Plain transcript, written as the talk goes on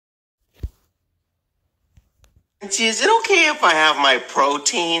Quincy, is it okay if I have my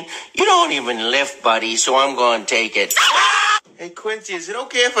protein? You don't even lift, buddy, so I'm going to take it. Hey, Quincy, is it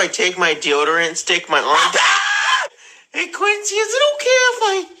okay if I take my deodorant, stick my arm? Hey, Quincy, is it okay if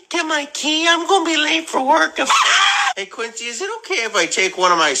I get my key? I'm going to be late for work. Hey, Quincy, is it okay if I take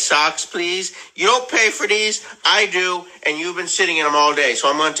one of my socks, please? You don't pay for these. I do, and you've been sitting in them all day, so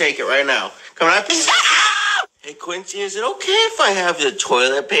I'm going to take it right now. Come on, please. Hey, Quincy, is it okay if I have the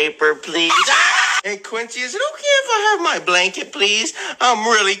toilet paper, please? Hey, Quincy, is it okay if I have my blanket, please? I'm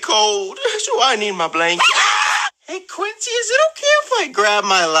really cold, so I need my blanket. Hey, Quincy, is it okay if I grab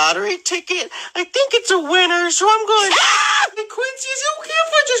my lottery ticket? I think it's a winner, so I'm going. Hey, Quincy, is it okay if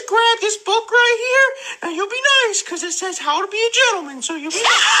I just grab this book right here? Now, you'll be nice, because it says how to be a gentleman, so you'll be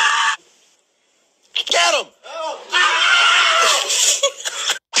nice. Get him!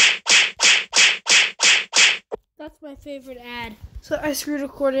 That's my favorite ad. So I screen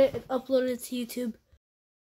recorded it and uploaded it to YouTube.